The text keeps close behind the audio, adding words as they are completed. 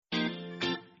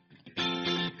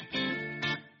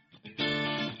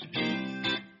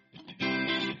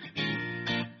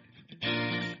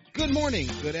Good morning,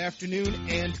 good afternoon,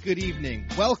 and good evening.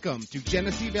 Welcome to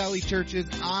Genesee Valley Church's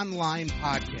online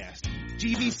podcast.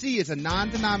 GVC is a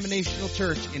non-denominational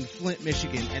church in Flint,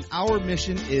 Michigan, and our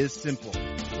mission is simple: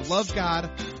 to love God,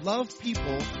 love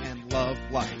people, and love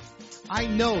life. I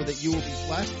know that you will be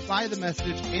blessed by the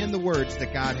message and the words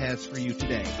that God has for you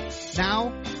today.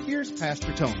 Now, here's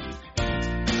Pastor Tony.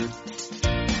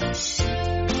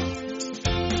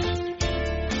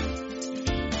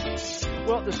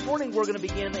 Well, this morning we're going to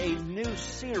begin a new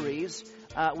series.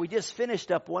 We just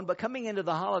finished up one, but coming into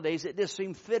the holidays, it just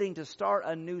seemed fitting to start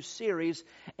a new series,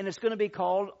 and it's going to be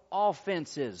called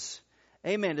Offenses.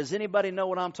 Amen. Does anybody know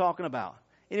what I'm talking about?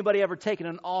 Anybody ever taken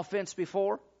an offense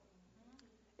before?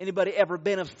 Anybody ever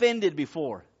been offended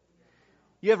before?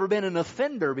 You ever been an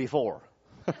offender before?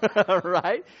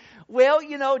 Right? Well,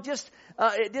 you know, it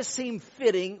just seemed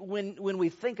fitting when we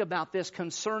think about this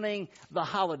concerning the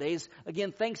holidays.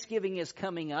 Again, Thanksgiving is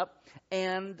coming up,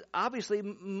 and obviously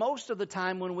most of the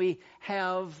time when we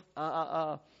have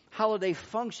a holiday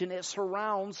function, it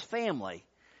surrounds family.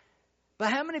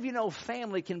 But how many of you know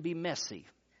family can be messy?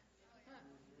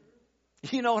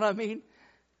 You know what I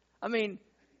mean?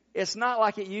 It's not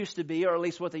like it used to be, or at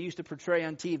least what they used to portray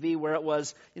on TV, where it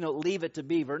was, leave it to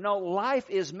Beaver. No, life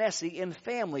is messy and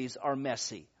families are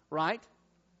messy, right?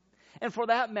 And for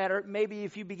that matter, maybe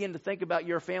if you begin to think about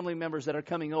your family members that are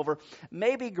coming over,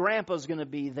 maybe Grandpa's going to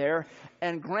be there,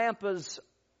 and Grandpa's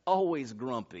always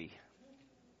grumpy.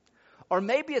 Or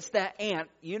maybe it's that aunt,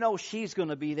 she's going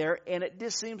to be there, and it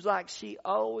just seems like she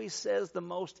always says the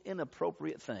most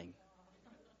inappropriate thing.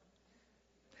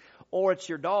 Or it's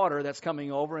your daughter that's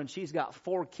coming over and she's got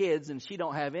 4 kids and she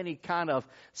don't have any kind of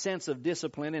sense of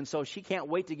discipline, and so she can't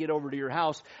wait to get over to your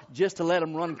house just to let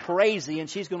them run crazy, and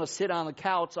she's going to sit on the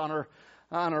couch on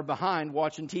her behind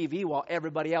watching TV while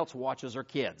everybody else watches her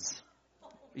kids.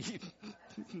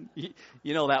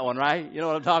 You know that one, right? You know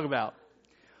what I'm talking about.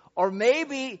 Or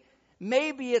maybe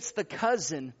it's the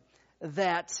cousin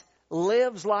that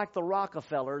lives like the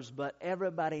Rockefellers, but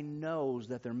everybody knows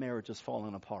that their marriage is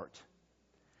falling apart.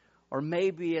 Or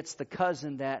maybe it's the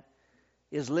cousin that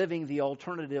is living the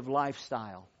alternative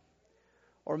lifestyle.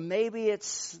 Or maybe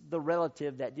it's the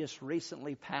relative that just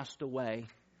recently passed away,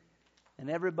 and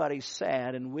everybody's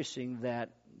sad and wishing that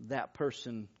that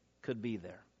person could be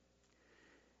there.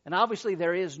 And obviously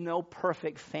there is no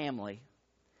perfect family.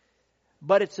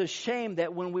 But it's a shame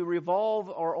that when we revolve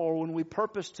or when we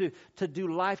purpose to do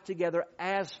life together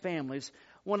as families,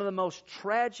 one of the most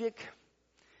tragic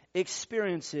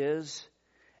experiences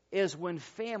is when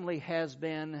family has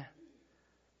been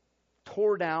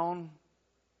tore down,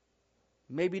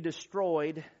 maybe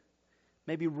destroyed,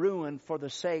 maybe ruined for the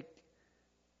sake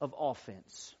of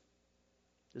offense.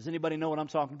 Does anybody know what I'm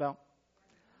talking about?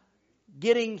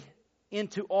 Getting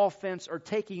into offense or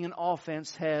taking an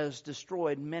offense has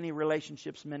destroyed many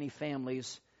relationships, many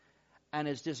families, and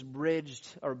has just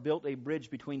built a bridge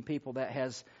between people that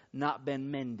has not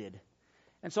been mended.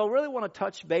 And so I really want to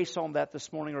touch base on that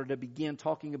this morning, or to begin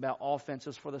talking about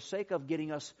offenses for the sake of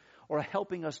getting us or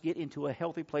helping us get into a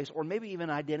healthy place, or maybe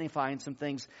even identifying some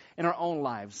things in our own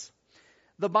lives.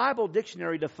 The Bible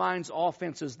dictionary defines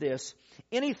offense as this: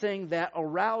 anything that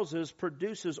arouses,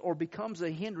 produces, or becomes a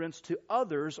hindrance to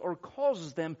others or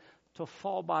causes them to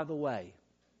fall by the way.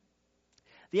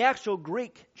 The actual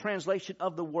Greek translation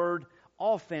of the word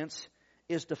offense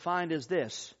is defined as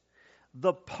this: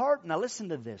 now listen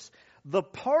to this, the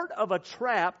part of a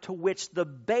trap to which the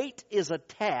bait is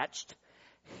attached,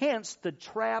 hence the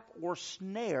trap or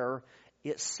snare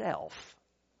itself.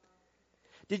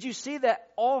 Did you see that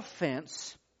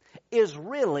offense is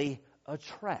really a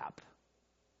trap?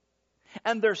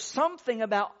 And there's something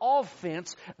about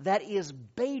offense that is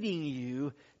baiting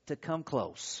you to come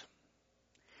close.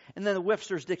 And then the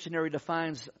Webster's Dictionary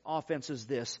defines offense as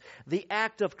this: the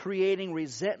act of creating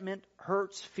resentment,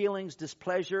 hurts, feelings,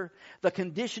 displeasure, the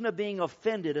condition of being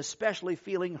offended, especially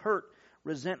feeling hurt,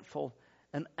 resentful,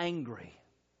 and angry.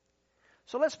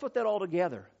 So let's put that all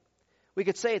together. We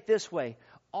could say it this way: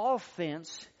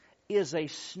 offense is a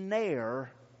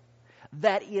snare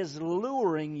that is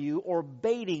luring you or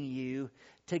baiting you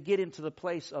to get into the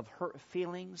place of hurt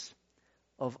feelings,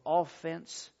 of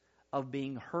offense, of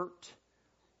being hurt,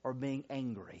 or being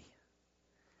angry.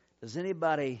 Does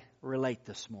anybody relate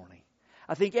this morning?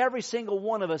 I think every single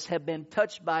one of us have been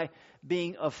touched by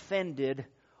being offended,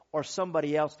 or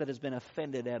somebody else that has been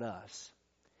offended at us.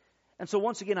 And so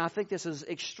once again, I think this is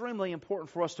extremely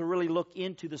important for us to really look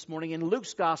into this morning. In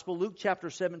Luke's Gospel, Luke chapter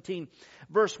 17,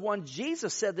 verse 1,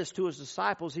 Jesus said this to His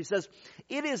disciples. He says,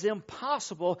 "It is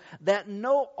impossible that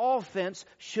no offense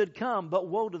should come, but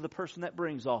woe to the person that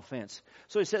brings offense."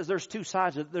 So He says there's two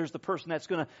sides of it. There's the person that's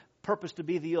going to purpose to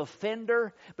be the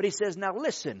offender. But he says, now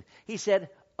listen, he said,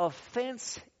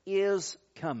 offense is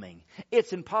coming.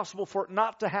 It's impossible for it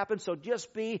not to happen, so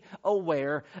just be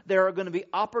aware. There are going to be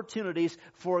opportunities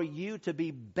for you to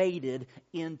be baited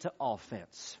into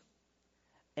offense.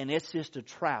 And it's just a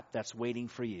trap that's waiting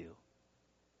for you.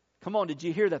 Come on, did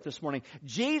you hear that this morning?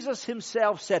 Jesus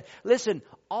himself said, listen,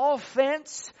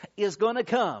 offense is going to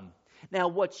come. Now,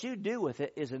 what you do with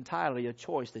it is entirely a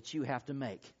choice that you have to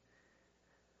make.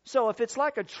 So if it's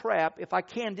like a trap, if I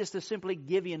can just to simply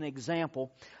give you an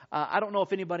example, I don't know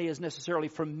if anybody is necessarily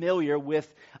familiar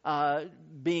with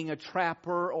being a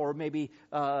trapper or maybe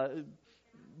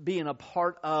being a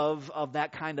part of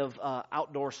that kind of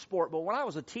outdoor sport. But when I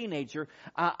was a teenager,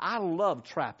 I loved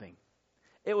trapping.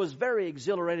 It was very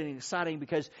exhilarating and exciting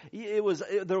because there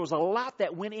was a lot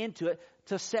that went into it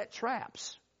to set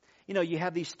traps. You know, you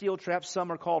have these steel traps.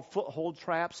 Some are called foothold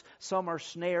traps. Some are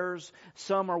snares.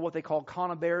 Some are what they call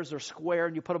conibears. They're square,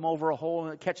 and you put them over a hole,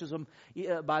 and it catches them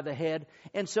by the head.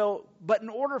 And so, but in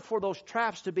order for those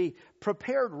traps to be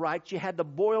prepared right, you had to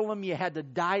boil them, you had to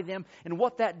dye them. And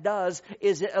what that does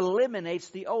is it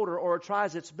eliminates the odor, or it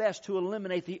tries its best to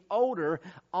eliminate the odor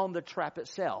on the trap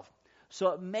itself. So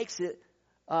it makes it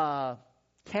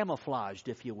camouflaged,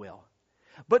 if you will.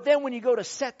 But then when you go to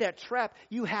set that trap,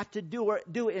 you have to do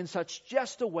it in such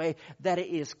just a way that it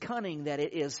is cunning, that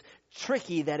it is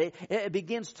tricky, that it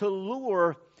begins to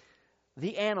lure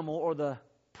the animal or the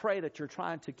prey that you're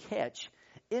trying to catch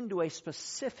into a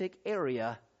specific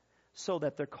area so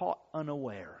that they're caught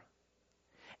unaware.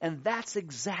 And that's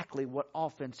exactly what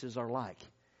offenses are like.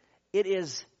 It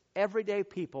is everyday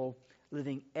people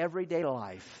living everyday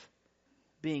life,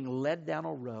 being led down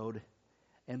a road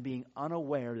and being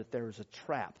unaware that there is a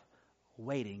trap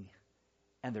waiting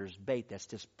and there's bait that's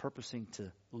just purposing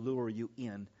to lure you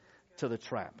in to the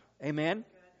trap. Amen?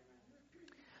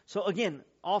 So again,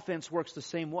 offense works the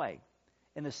same way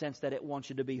in the sense that it wants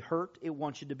you to be hurt. It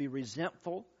wants you to be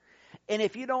resentful. And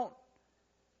if you don't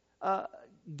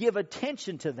give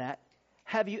attention to that,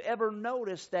 have you ever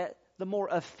noticed that the more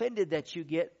offended that you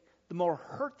get, the more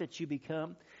hurt that you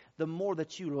become, the more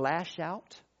that you lash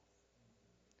out?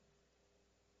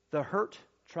 The hurt,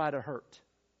 try to hurt.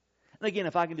 And again,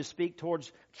 if I can just speak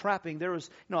towards trapping,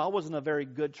 I wasn't a very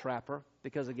good trapper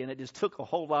because, again, it just took a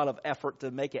whole lot of effort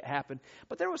to make it happen.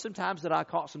 But there were some times that I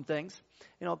caught some things.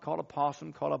 Caught a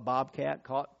possum, caught a bobcat,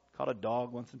 caught a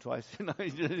dog once and twice. No,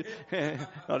 did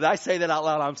I say that out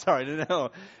loud? I'm sorry.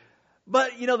 No.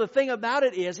 But, the thing about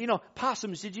it is,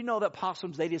 possums, did you know that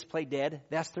possums, they just play dead?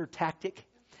 That's their tactic.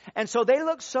 And so they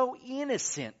look so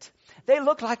innocent. They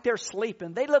look like they're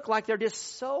sleeping. They look like they're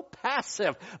just so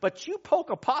passive. But you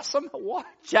poke a possum,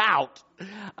 watch out.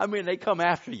 I mean, they come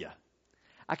after you.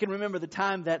 I can remember the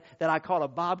time that I caught a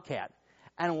bobcat.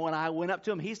 And when I went up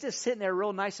to him, he's just sitting there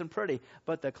real nice and pretty.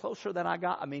 But the closer that I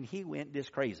got, he went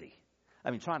just crazy.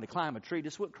 Trying to climb a tree,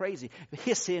 just went crazy.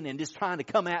 Hissing and just trying to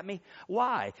come at me.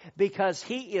 Why? Because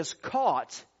he is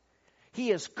caught. He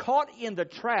is caught in the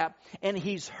trap, and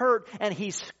he's hurt, and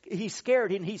he's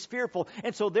scared, and he's fearful.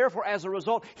 And so therefore, as a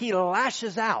result, he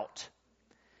lashes out.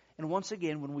 And once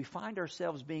again, when we find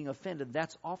ourselves being offended,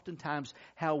 that's oftentimes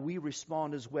how we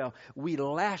respond as well. We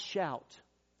lash out.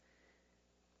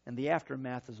 And the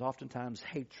aftermath is oftentimes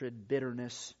hatred,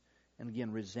 bitterness, and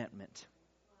again, resentment.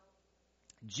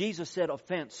 Jesus said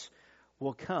offense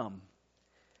will come.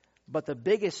 But the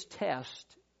biggest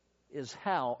test is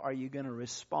how are you going to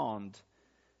respond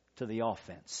to the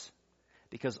offense?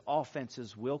 Because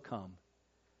offenses will come,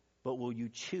 but will you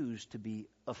choose to be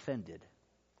offended?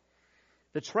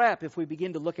 The trap, if we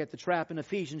begin to look at the trap in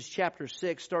Ephesians chapter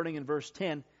 6, starting in verse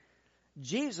 10,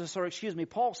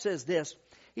 Paul says this.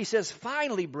 He says,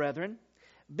 finally, brethren,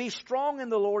 be strong in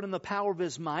the Lord and the power of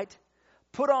his might.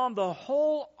 Put on the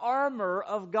whole armor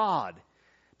of God.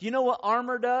 Do you know what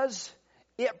armor does?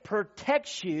 It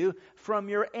protects you from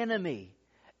your enemy.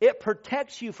 It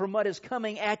protects you from what is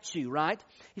coming at you, right?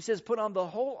 He says, put on the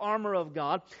whole armor of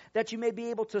God that you may be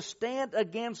able to stand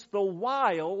against the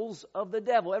wiles of the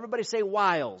devil. Everybody say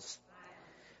wiles.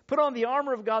 Put on the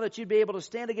armor of God that you'd be able to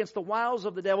stand against the wiles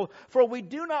of the devil. For we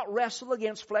do not wrestle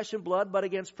against flesh and blood, but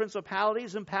against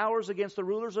principalities and powers, against the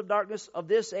rulers of darkness of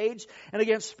this age, and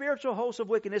against spiritual hosts of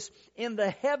wickedness in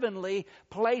the heavenly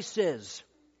places.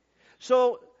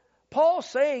 So Paul's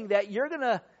saying that you're going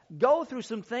to go through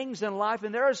some things in life,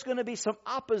 and there is going to be some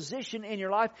opposition in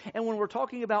your life. And when we're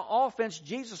talking about offense,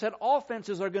 Jesus said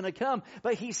offenses are going to come.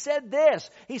 But he said this.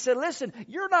 He said, listen,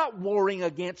 you're not warring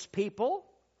against people.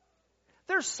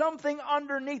 There's something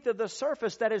underneath of the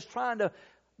surface that is trying to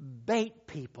bait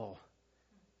people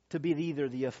to be either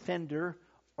the offender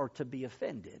or to be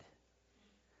offended.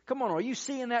 Come on, are you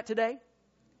seeing that today?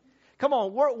 Come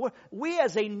on, we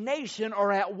as a nation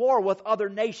are at war with other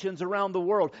nations around the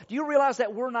world. Do you realize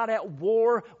that we're not at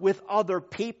war with other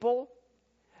people?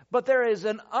 But there is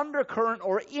an undercurrent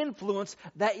or influence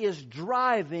that is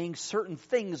driving certain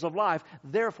things of life.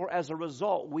 Therefore, as a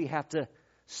result, we have to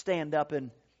stand up and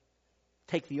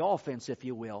take the offense, if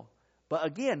you will. But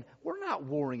again, we're not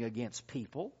warring against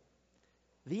people.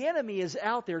 The enemy is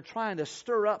out there trying to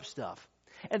stir up stuff.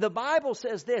 And the Bible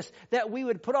says this, that we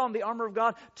would put on the armor of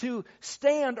God to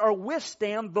stand or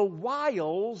withstand the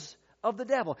wiles of the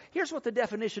devil. Here's what the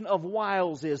definition of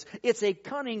wiles is. It's a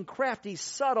cunning, crafty,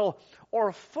 subtle,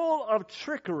 or full of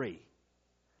trickery.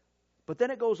 But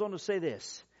then it goes on to say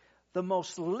this. The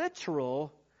most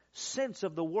literal sense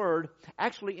of the word,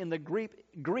 actually in the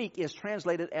Greek is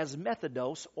translated as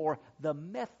methodos, or the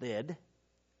method,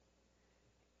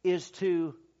 is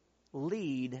to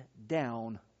lead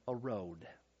down a road.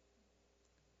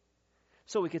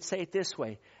 So we could say it this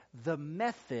way. The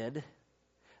method,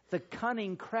 the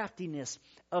cunning craftiness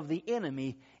of the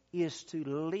enemy is to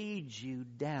lead you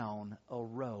down a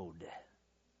road.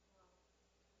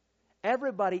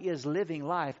 Everybody is living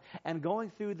life and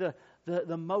going through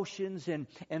the motions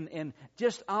and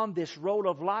just on this road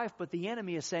of life, but the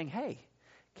enemy is saying, hey,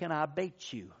 can I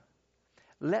bait you?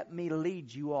 Let me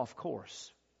lead you off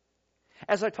course.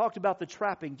 As I talked about the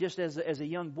trapping just as a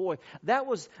young boy, that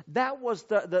was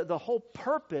the whole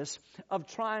purpose of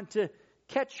trying to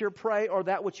catch your prey, or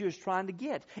that which you was trying to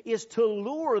get, is to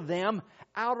lure them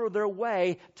out of their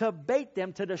way, to bait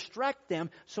them, to distract them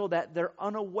so that they're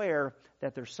unaware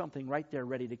that there's something right there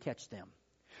ready to catch them.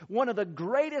 One of the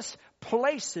greatest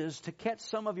places to catch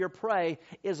some of your prey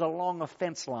is along a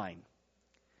fence line.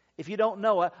 If you don't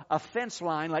know, a fence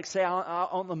line, like say out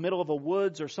in the middle of a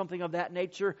woods or something of that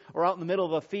nature, or out in the middle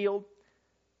of a field,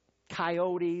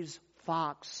 coyotes,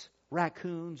 fox,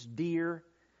 raccoons, deer,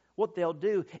 what they'll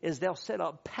do is they'll set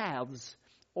up paths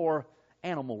or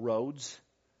animal roads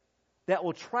that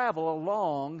will travel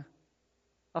along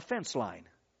a fence line.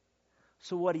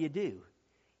 So what do?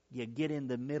 You get in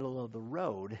the middle of the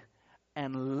road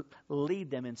and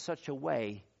lead them in such a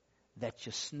way that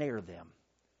you snare them.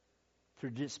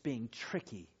 Through just being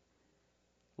tricky,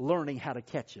 learning how to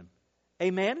catch them.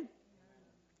 Amen?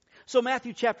 So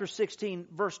Matthew chapter 16,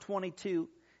 verse 22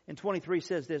 and 23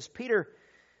 says this. Peter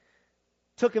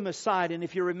took him aside, and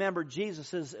if you remember,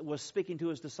 Jesus was speaking to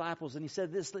his disciples, and he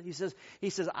said this. He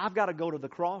says, I've got to go to the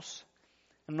cross.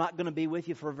 I'm not going to be with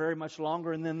you for very much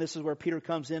longer. And then this is where Peter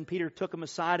comes in. Peter took him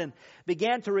aside and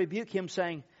began to rebuke him,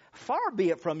 saying, Far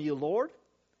be it from you, Lord.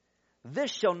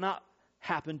 This shall not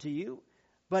happen to you.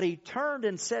 But he turned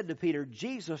and said to Peter,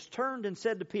 Jesus turned and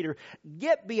said to Peter,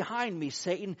 Get behind me,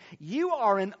 Satan. You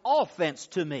are an offense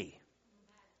to me.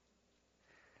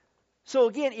 So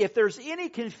again, if there's any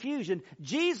confusion,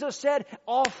 Jesus said,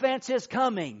 offense is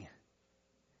coming.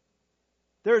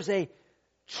 There's a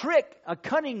trick, a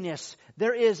cunningness.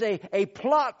 There is a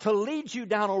plot to lead you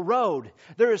down a road.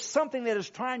 There is something that is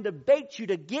trying to bait you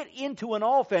to get into an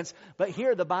offense. But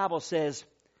here the Bible says,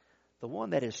 the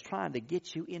one that is trying to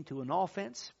get you into an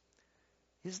offense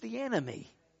is the enemy.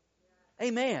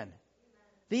 Amen.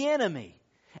 The enemy.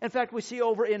 In fact, we see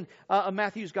over in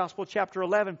Matthew's Gospel, chapter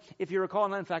 11, if you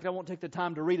recall, in fact, I won't take the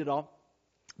time to read it all,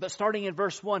 but starting in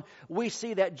verse 1, we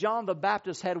see that John the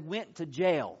Baptist had went to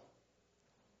jail.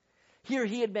 Here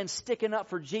he had been sticking up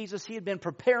for Jesus. He had been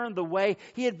preparing the way.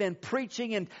 He had been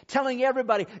preaching and telling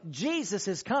everybody, Jesus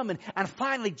is coming. And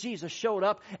finally Jesus showed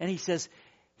up and he says,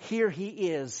 here he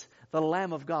is, the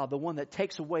Lamb of God, the one that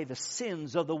takes away the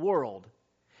sins of the world.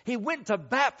 He went to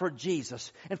bat for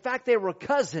Jesus. In fact, they were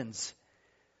cousins.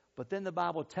 But then the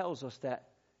Bible tells us that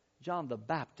John the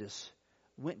Baptist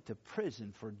went to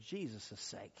prison for Jesus'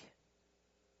 sake.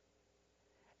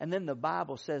 And then the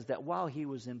Bible says that while he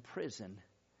was in prison,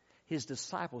 his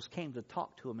disciples came to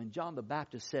talk to him. And John the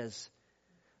Baptist says,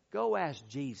 Go ask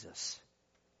Jesus,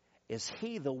 is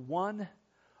he the one,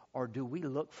 or do we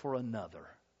look for another?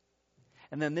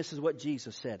 And then this is what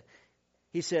Jesus said.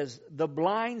 He says, the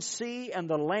blind see and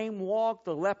the lame walk,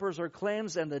 the lepers are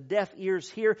cleansed and the deaf ears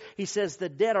hear. He says, the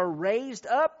dead are raised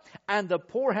up and the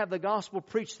poor have the gospel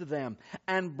preached to them.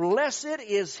 And blessed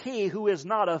is he who is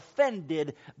not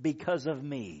offended because of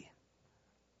me.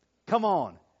 Come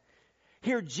on.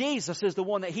 Here Jesus is the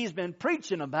one that he's been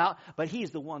preaching about, but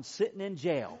he's the one sitting in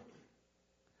jail.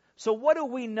 So what do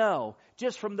we know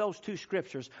just from those two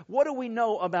scriptures? What do we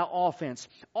know about offense?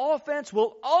 Offense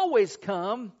will always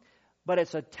come, but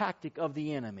it's a tactic of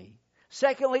the enemy.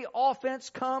 Secondly, offense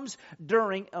comes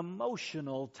during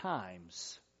emotional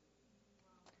times.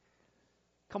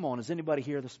 Come on, is anybody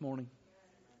here this morning?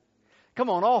 Come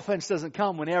on, offense doesn't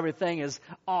come when everything is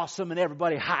awesome and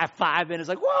everybody high-fiving. It's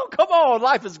like, whoa, come on,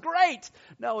 life is great.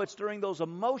 No, it's during those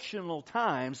emotional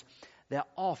times that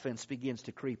offense begins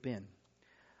to creep in.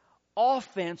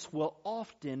 Offense will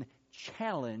often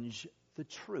challenge the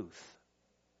truth.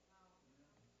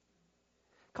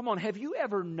 Come on, have you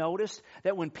ever noticed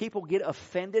that when people get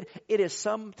offended, it is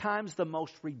sometimes the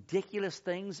most ridiculous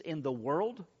things in the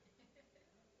world?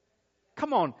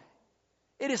 Come on.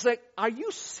 It is like, are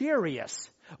you serious?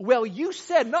 Well, you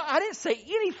said, no, I didn't say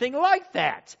anything like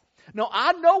that. No,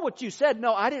 I know what you said.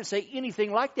 No, I didn't say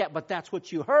anything like that, but that's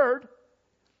what you heard.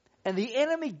 And the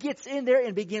enemy gets in there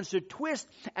and begins to twist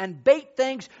and bait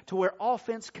things to where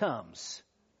offense comes.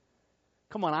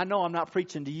 Come on, I know I'm not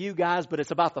preaching to you guys, but it's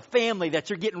about the family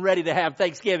that you're getting ready to have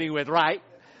Thanksgiving with, right?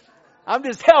 I'm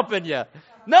just helping you.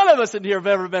 None of us in here have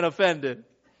ever been offended.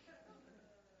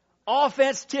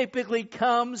 Offense typically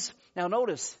comes. Now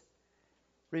notice,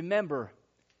 remember,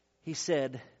 he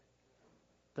said,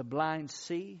 the blind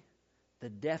see, the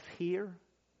deaf hear.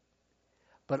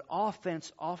 But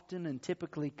offense often and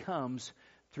typically comes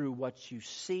through what you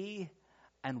see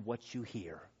and what you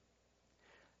hear.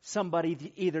 Somebody's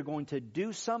either going to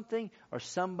do something or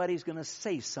somebody's going to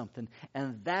say something.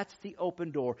 And that's the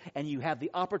open door. And you have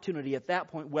the opportunity at that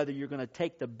point whether you're going to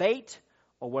take the bait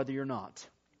or whether you're not.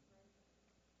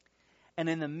 And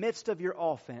in the midst of your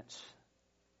offense,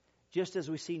 just as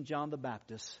we've seen John the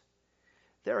Baptist,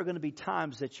 there are going to be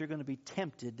times that you're going to be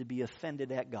tempted to be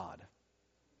offended at God.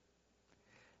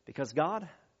 Because God,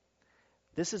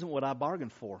 this isn't what I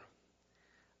bargained for.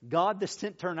 God, this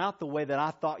didn't turn out the way that I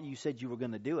thought you said you were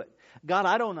going to do it. God,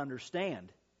 I don't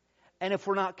understand. And if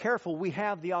we're not careful, we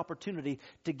have the opportunity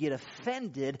to get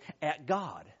offended at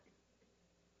God.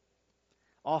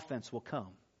 Offense will come.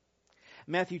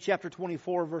 Matthew chapter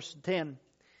 24, verse 10,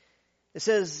 it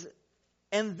says,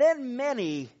 and then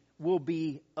many will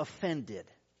be offended.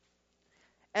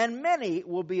 And many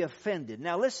will be offended.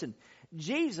 Now listen,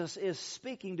 Jesus is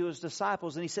speaking to his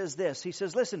disciples and he says this. He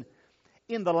says, listen,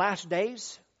 in the last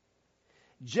days,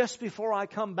 just before I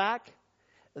come back,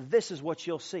 this is what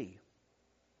you'll see.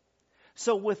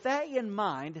 So with that in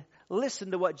mind,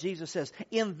 listen to what Jesus says.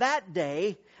 In that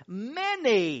day,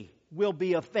 many will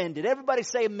be offended. Everybody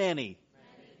say many.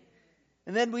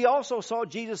 And then we also saw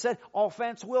Jesus said,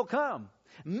 offense will come.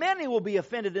 Many will be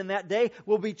offended in that day,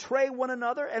 will betray one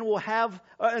another, and will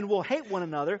hate one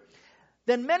another.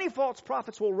 Then many false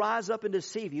prophets will rise up and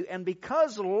deceive you, and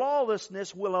because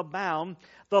lawlessness will abound,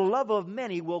 the love of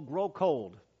many will grow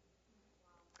cold.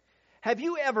 Have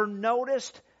you ever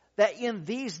noticed that in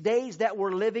these days that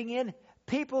we're living in,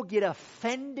 people get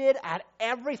offended at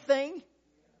everything?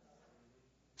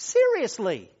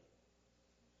 Seriously.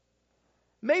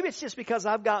 Maybe it's just because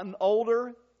I've gotten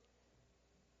older,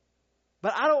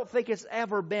 but I don't think it's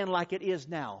ever been like it is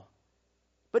now.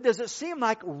 But does it seem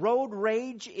like road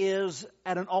rage is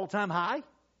at an all-time high?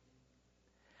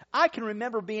 I can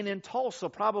remember being in Tulsa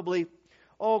probably,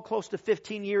 close to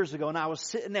 15 years ago, and I was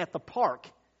sitting at the park.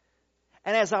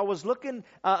 And as I was looking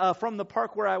from the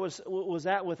park where I was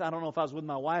at with, I don't know if I was with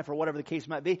my wife or whatever the case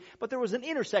might be, but there was an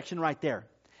intersection right there.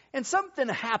 And something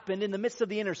happened in the midst of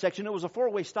the intersection. It was a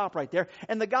four-way stop right there.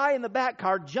 And the guy in the back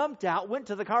car jumped out, went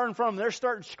to the car in front of them. They're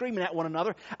starting screaming at one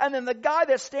another. And then the guy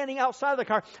that's standing outside of the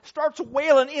car starts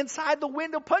wailing inside the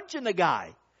window, punching the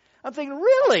guy. I'm thinking,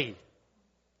 really?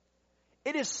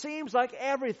 It seems like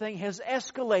everything has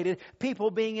escalated, people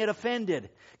being offended.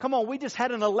 Come on, we just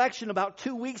had an election about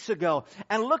 2 weeks ago.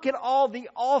 And look at all the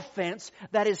offense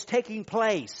that is taking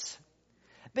place.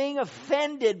 Being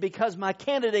offended because my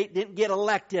candidate didn't get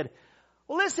elected.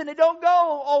 Well, listen, it don't go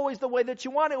always the way that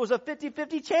you want. It was a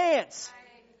 50-50 chance.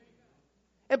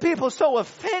 And people are so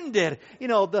offended. You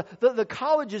know, the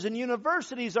colleges and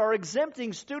universities are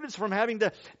exempting students from having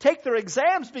to take their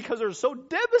exams because they're so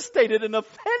devastated and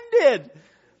offended.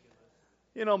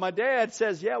 You know, my dad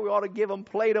says, yeah, we ought to give them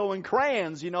Play-Doh and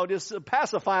crayons, just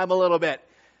pacify them a little bit.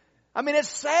 I mean, it's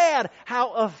sad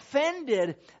how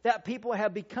offended that people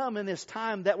have become in this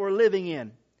time that we're living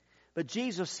in. But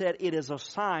Jesus said it is a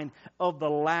sign of the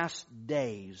last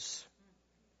days.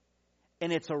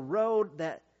 And it's a road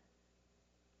that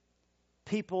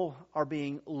people are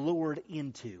being lured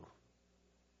into.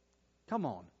 Come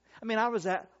on. I mean, I was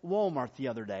at Walmart the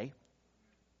other day.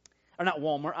 Or not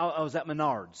Walmart, I was at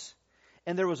Menards.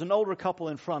 And there was an older couple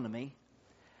in front of me.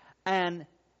 And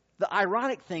the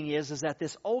ironic thing is that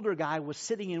this older guy was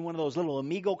sitting in one of those little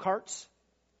Amigo carts.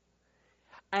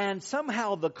 And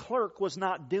somehow the clerk was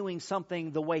not doing something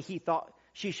the way he thought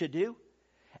she should do.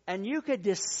 And you could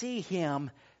just see him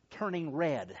turning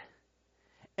red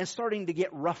and starting to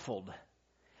get ruffled.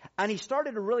 And he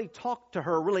started to really talk to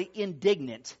her, really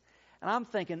indignant. And I'm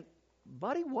thinking,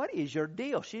 buddy, what is your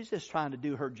deal? She's just trying to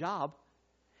do her job.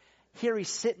 Here he's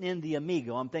sitting in the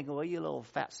Amigo. I'm thinking, well, you little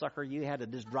fat sucker, you had to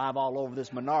just drive all over this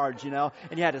Menards,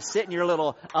 and you had to sit in your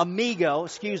little Amigo.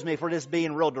 Excuse me for just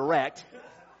being real direct.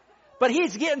 But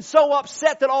he's getting so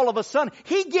upset that all of a sudden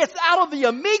he gets out of the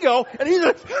Amigo and he's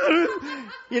like,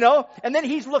 and then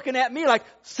he's looking at me like,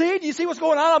 see, do you see what's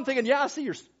going on? I'm thinking, yeah, I see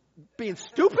you're being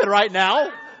stupid right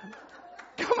now.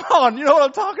 Come on, you know what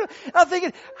I'm talking about? I'm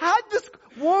thinking, how this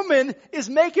woman is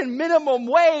making minimum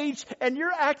wage and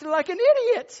you're acting like an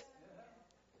idiot.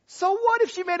 So what if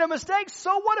she made a mistake?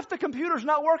 So what if the computer's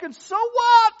not working? So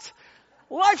what?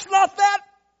 Life's not that,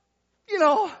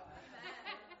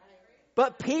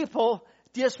 But people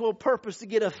just will purpose to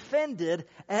get offended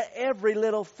at every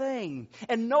little thing.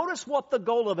 And notice what the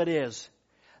goal of it is.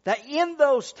 That in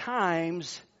those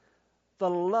times, the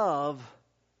love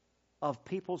of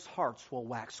people's hearts will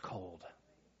wax cold.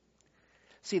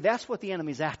 See, that's what the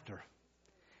enemy's after.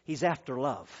 He's after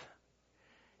love.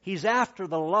 He's after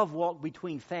the love walk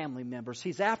between family members.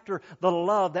 He's after the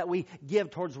love that we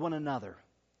give towards one another.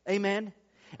 Amen?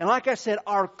 And like I said,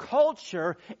 our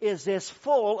culture is this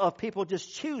full of people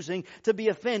just choosing to be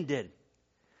offended.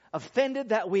 Offended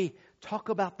that we talk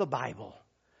about the Bible.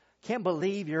 Can't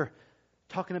believe you're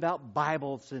talking about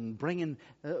Bibles and bringing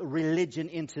religion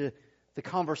into the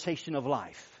conversation of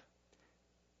life.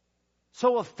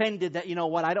 So offended that,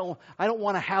 I don't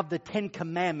want to have the 10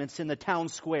 Commandments in the town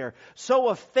square. So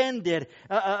offended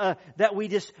that we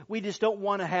just don't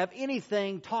want to have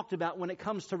anything talked about when it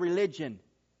comes to religion.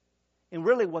 And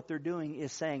really what they're doing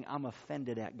is saying, I'm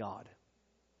offended at God.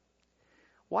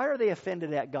 Why are they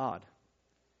offended at God?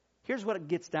 Here's what it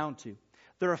gets down to.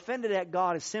 They're offended at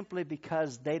God is simply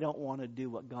because they don't want to do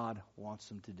what God wants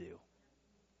them to do.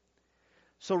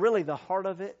 So really the heart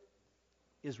of it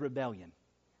is rebellion.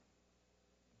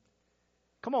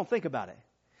 Come on, think about it.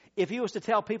 If he was to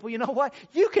tell people, you know what?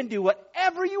 You can do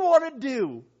whatever you want to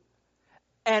do.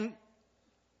 And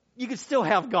you can still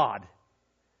have God.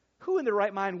 Who in their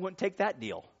right mind wouldn't take that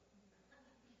deal?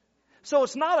 So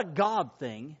it's not a God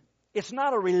thing. It's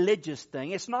not a religious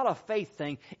thing. It's not a faith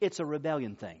thing. It's a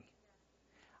rebellion thing.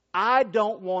 I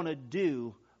don't want to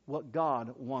do what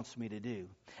God wants me to do.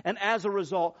 And as a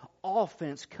result,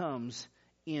 offense comes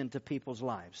into people's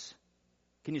lives.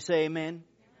 Can you say amen?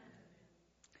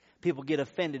 People get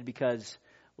offended because,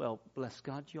 well, bless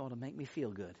God, you ought to make me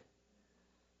feel good.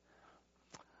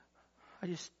 I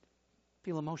just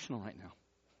feel emotional right now.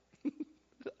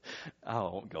 I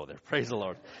won't go there. Praise the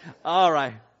Lord. All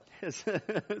right.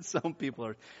 Some people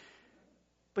are.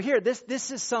 But here, this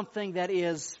is something that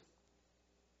is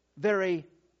very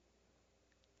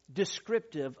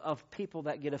descriptive of people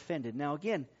that get offended. Now,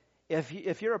 again,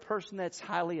 if you're a person that's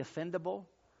highly offendable,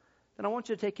 then I want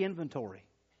you to take inventory.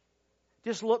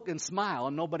 Just look and smile,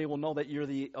 and nobody will know that you're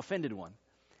the offended one.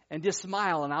 And just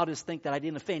smile, and I'll just think that I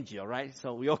didn't offend you, all right?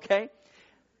 So, we okay?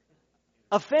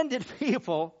 Offended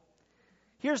people,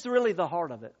 here's really the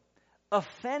heart of it.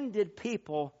 Offended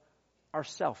people are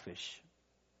selfish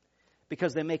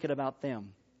because they make it about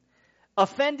them.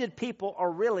 Offended people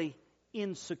are really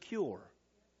insecure.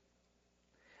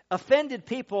 Offended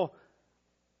people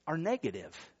are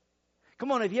negative.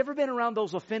 Come on, have you ever been around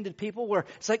those offended people where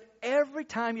it's like every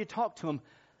time you talk to them,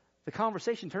 the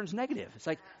conversation turns negative? It's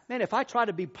like, man, if I try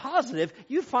to be positive,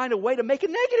 you find a way to make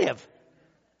it negative.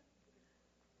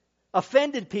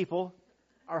 Offended people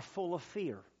are full of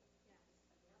fear.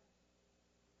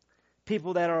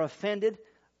 People that are offended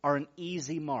are an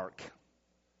easy mark.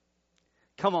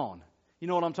 Come on. You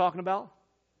know what I'm talking about?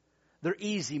 They're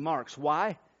easy marks.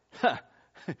 Why?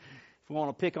 If we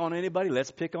want to pick on anybody, let's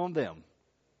pick on them.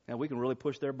 And we can really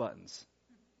push their buttons.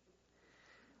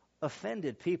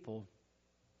 Offended people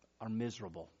are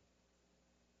miserable.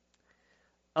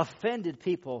 Offended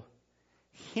people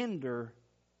hinder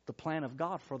the plan of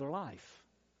God for their life.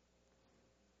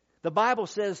 The Bible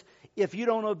says, if you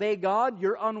don't obey God,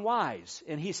 you're unwise.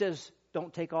 And he says,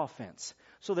 don't take offense.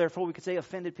 So therefore, we could say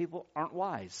offended people aren't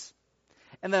wise.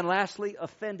 And then lastly,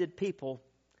 offended people,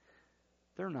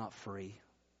 they're not free.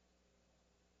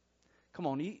 Come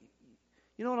on, you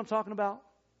know what I'm talking about?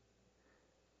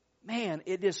 Man,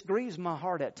 it just grieves my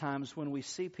heart at times when we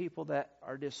see people that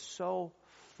are just so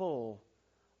full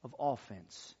of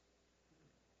offense.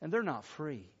 And they're not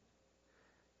free.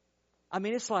 I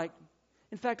mean, it's like,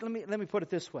 in fact, let me put it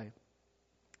this way.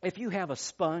 If you have a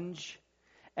sponge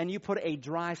and you put a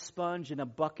dry sponge in a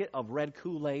bucket of red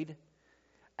Kool-Aid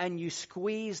and you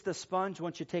squeeze the sponge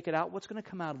once you take it out, what's going to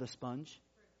come out of the sponge?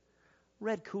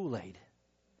 Red Kool-Aid.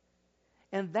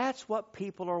 And that's what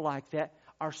people are like that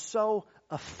are so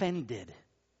offended.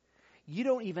 You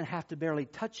don't even have to barely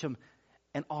touch them,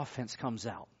 and offense comes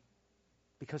out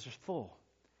because they're full.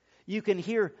 You can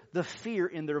hear the fear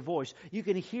in their voice. You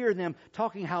can hear them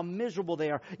talking how miserable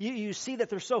they are. You see that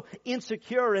they're so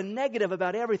insecure and negative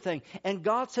about everything. And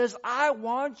God says, I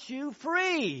want you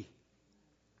free.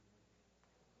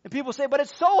 And people say, but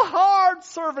it's so hard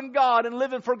serving God and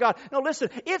living for God. No, listen,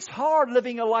 it's hard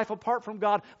living a life apart from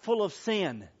God full of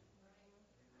sin.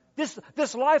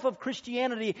 This life of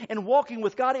Christianity and walking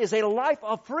with God is a life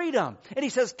of freedom. And He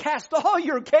says, cast all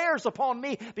your cares upon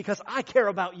me because I care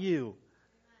about you.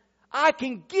 I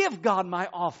can give God my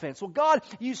offense. Well, God,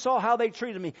 you saw how they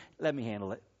treated me. Let me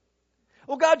handle it.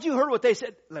 Well, God, you heard what they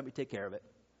said. Let me take care of it.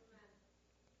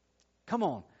 Come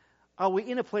on. Are we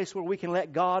in a place where we can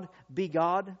let God be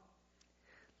God?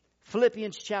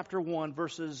 Philippians chapter 1,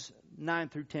 verses 9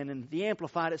 through 10. In the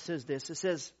Amplified, it says this. It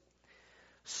says,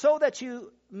 so that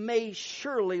you may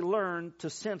surely learn to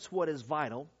sense what is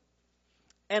vital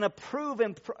and approve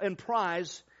and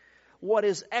prize what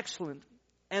is excellent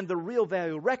and the real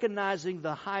value, recognizing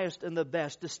the highest and the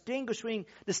best, distinguishing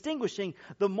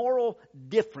the moral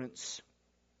difference,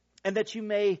 and that you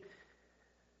may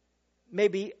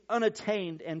be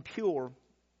unattained and pure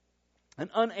and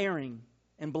unerring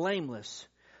and blameless,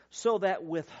 so that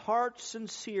with heart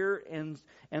sincere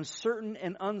and certain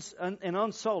and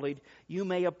unsullied, you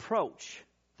may approach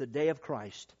the day of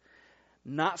Christ,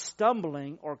 not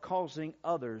stumbling or causing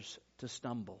others to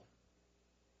stumble.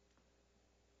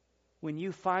 When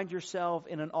you find yourself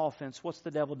in an offense, what's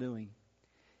the devil doing?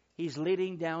 He's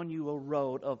leading down you a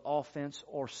road of offense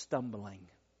or stumbling.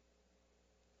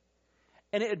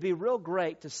 And it would be real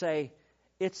great to say,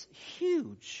 it's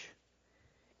huge.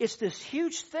 It's this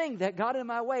huge thing that got in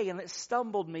my way and it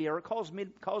stumbled me or it caused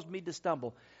me to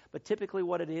stumble. But typically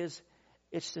what it is,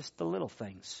 it's just the little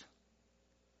things.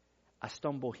 I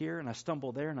stumble here and I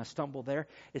stumble there and I stumble there.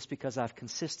 It's because I've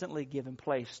consistently given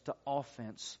place to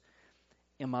offense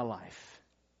in my life.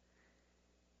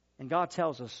 And God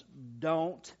tells us,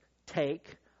 don't take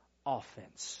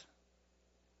offense.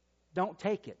 Don't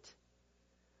take it.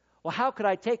 Well, how could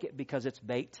I take it? Because it's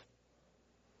bait.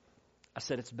 I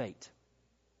said it's bait.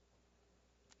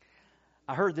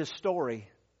 I heard this story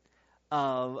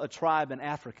of a tribe in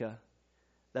Africa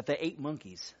that they ate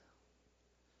monkeys.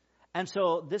 And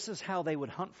so this is how they would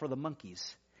hunt for the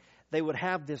monkeys. They would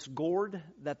have this gourd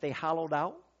that they hollowed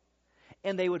out,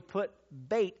 and they would put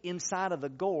bait inside of the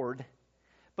gourd,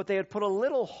 but they would put a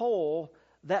little hole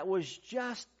that was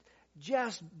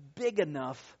just big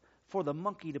enough for the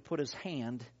monkey to put his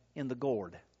hand in the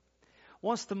gourd.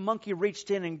 Once the monkey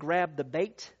reached in and grabbed the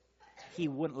bait, he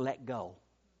wouldn't let go.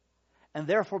 And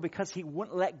therefore, because he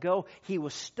wouldn't let go, he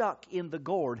was stuck in the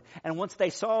gourd. And once they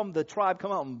saw him, the tribe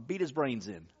come out and beat his brains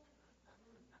in.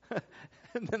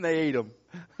 And then they ate him.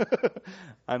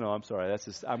 I know, I'm sorry.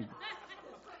 I'm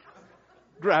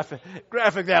graphic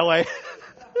that way.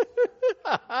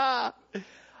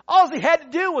 All he had to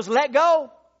do was let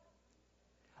go.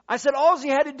 I said all he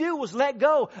had to do was let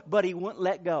go, but he wouldn't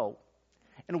let go.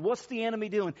 And what's the enemy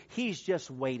doing? He's just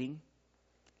waiting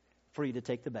for you to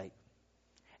take the bait.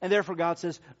 And therefore God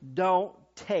says, don't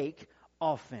take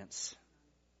offense.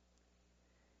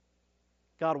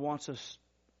 God wants us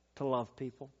to love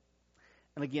people.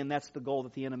 And again, that's the goal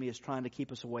that the enemy is trying to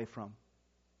keep us away from.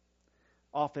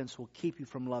 Offense will keep you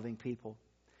from loving people.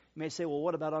 You may say, well,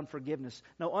 what about unforgiveness?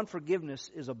 No, unforgiveness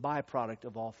is a byproduct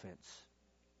of offense.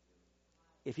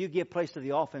 If you give place to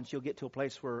the offense, you'll get to a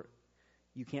place where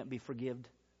you can't be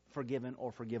forgiven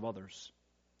or forgive others.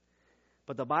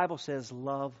 But the Bible says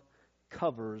love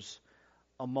covers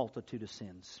a multitude of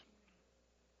sins.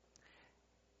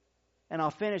 And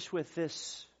I'll finish with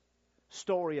this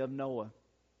story of Noah.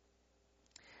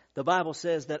 The Bible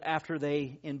says that after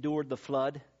they endured the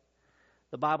flood,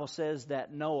 the Bible says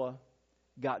that Noah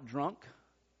got drunk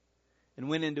and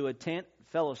went into a tent,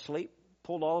 fell asleep,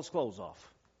 pulled all his clothes off.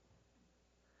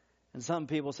 And some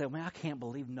people say, man, I can't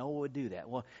believe Noah would do that.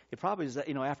 Well, it probably is,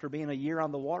 after being a year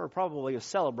on the water, probably was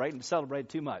celebrating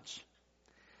too much.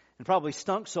 And probably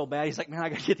stunk so bad, he's like, man, I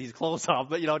got to get these clothes off.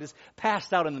 But, just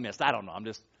passed out in the mist. I don't know. I'm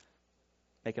just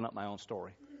making up my own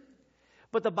story.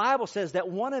 But the Bible says that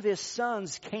one of his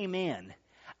sons came in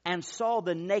and saw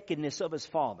the nakedness of his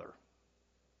father.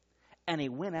 And he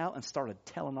went out and started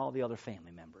telling all the other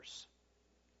family members.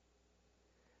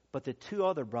 But the two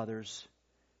other brothers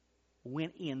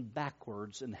went in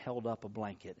backwards and held up a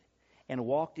blanket and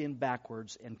walked in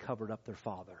backwards and covered up their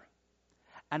father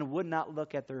and would not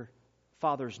look at their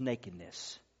father's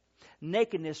nakedness.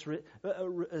 Nakedness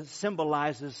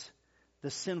symbolizes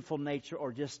the sinful nature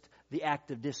or just the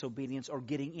act of disobedience or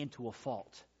getting into a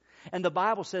fault. And the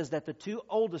Bible says that the two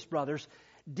oldest brothers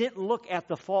didn't look at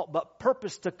the fault, but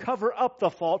purposed to cover up the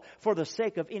fault for the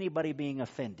sake of anybody being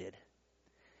offended.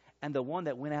 And the one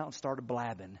that went out and started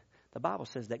blabbing, the Bible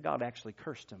says that God actually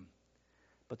cursed him.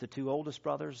 But the two oldest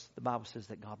brothers, the Bible says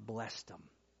that God blessed them.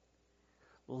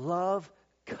 Love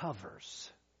covers.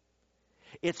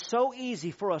 It's so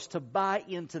easy for us to buy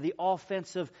into the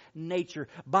offensive nature,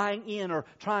 buying in or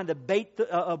trying to bite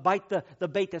the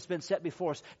bait that's been set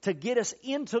before us to get us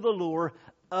into the lure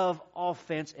of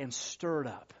offense and stirred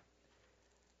up.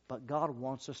 But God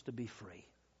wants us to be free.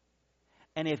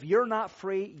 And if you're not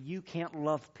free, you can't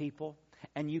love people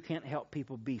and you can't help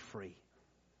people be free.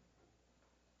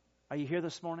 Are you here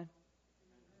this morning?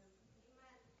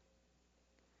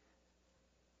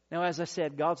 Now, as I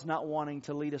said, God's not wanting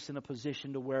to lead us in a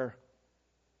position to where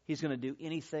He's going to do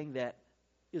anything that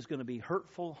is going to be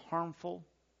hurtful, harmful,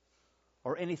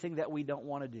 or anything that we don't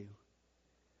want to do.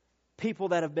 People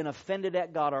that have been offended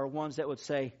at God are ones that would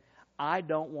say, I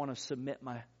don't want to submit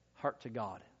my heart to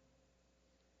God.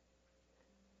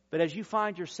 But as you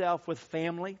find yourself with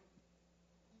family,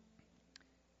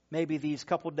 maybe these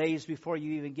couple days before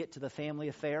you even get to the family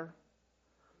affair,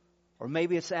 or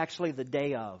maybe it's actually the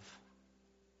day of,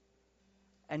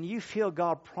 and you feel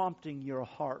God prompting your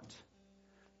heart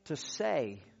to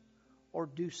say or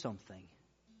do something.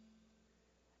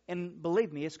 And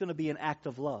believe me, it's going to be an act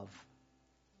of love.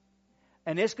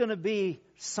 And it's going to be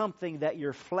something that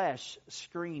your flesh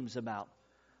screams about.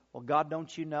 Well, God,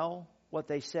 don't you know what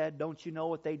they said? Don't you know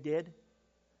what they did?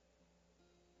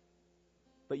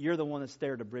 But you're the one that's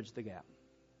there to bridge the gap.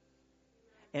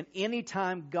 And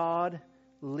anytime God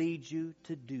leads you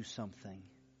to do something,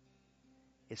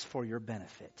 it's for your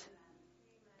benefit.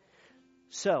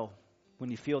 So, when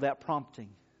you feel that prompting,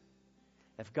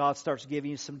 if God starts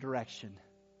giving you some direction,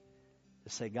 to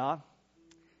say, God,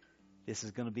 this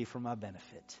is going to be for my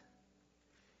benefit.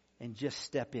 And just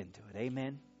step into it.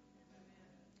 Amen?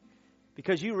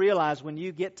 Because you realize when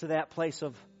you get to that place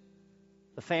of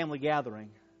the family gathering,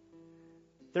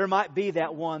 there might be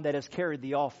that one that has carried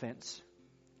the offense.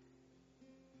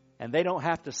 And they don't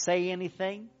have to say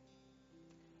anything.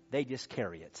 They just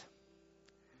carry it.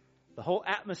 The whole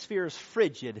atmosphere is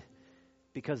frigid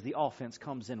because the offense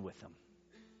comes in with them.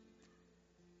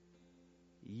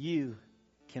 You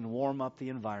can warm up the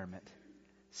environment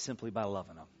simply by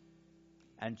loving them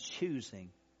and choosing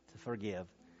to forgive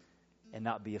and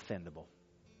not be offendable.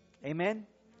 Amen?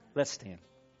 Let's stand.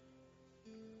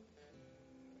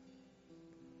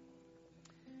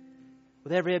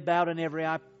 With every head bowed and every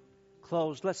eye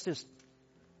closed, let's just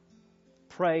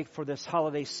pray for this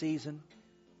holiday season.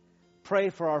 Pray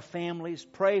for our families.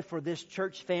 Pray for this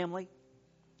church family.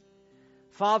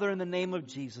 Father, in the name of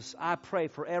Jesus, I pray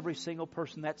for every single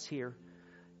person that's here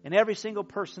and every single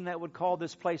person that would call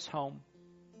this place home.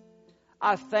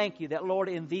 I thank you that, Lord,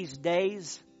 in these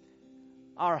days,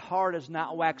 our heart is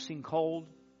not waxing cold.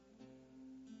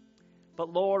 But,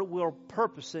 Lord, we're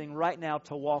purposing right now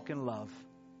to walk in love.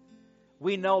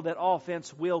 We know that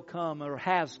offense will come or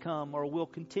has come or will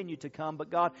continue to come. But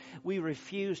God, we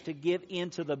refuse to give in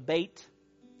to the bait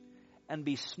and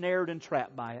be snared and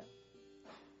trapped by it.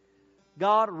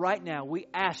 God, right now, we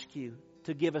ask you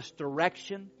to give us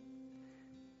direction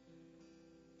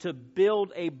to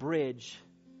build a bridge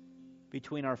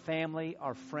between our family,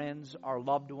 our friends, our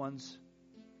loved ones.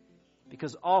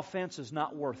 Because offense is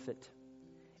not worth it.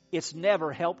 It's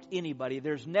never helped anybody.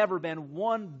 There's never been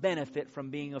one benefit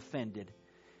from being offended.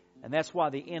 And that's why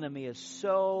the enemy is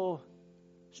so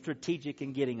strategic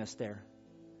in getting us there.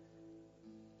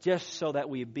 Just so that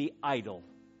we be idle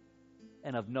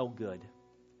and of no good.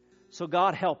 So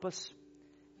God, help us.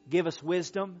 Give us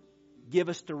wisdom. Give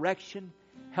us direction.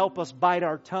 Help us bite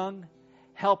our tongue.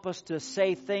 Help us to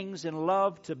say things in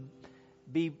love, to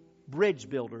be bridge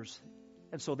builders.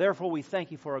 And so therefore we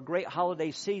thank you for a great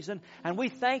holiday season. And we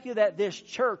thank you that this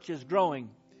church is growing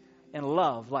in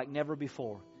love like never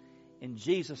before. In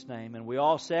Jesus' name. And we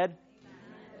all said,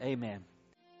 Amen.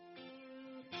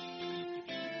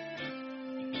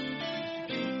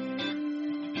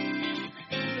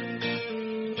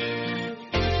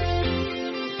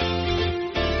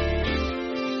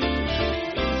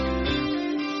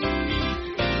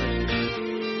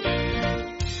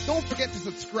 To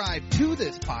subscribe to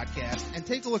this podcast and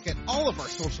take a look at all of our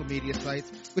social media sites,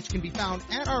 which can be found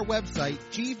at our website,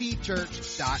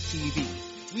 gvchurch.tv.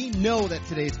 We know that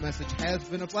today's message has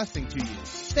been a blessing to you.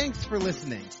 Thanks for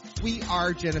listening. We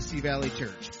are Genesee Valley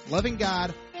Church, loving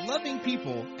God, loving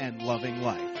people, and loving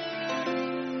life.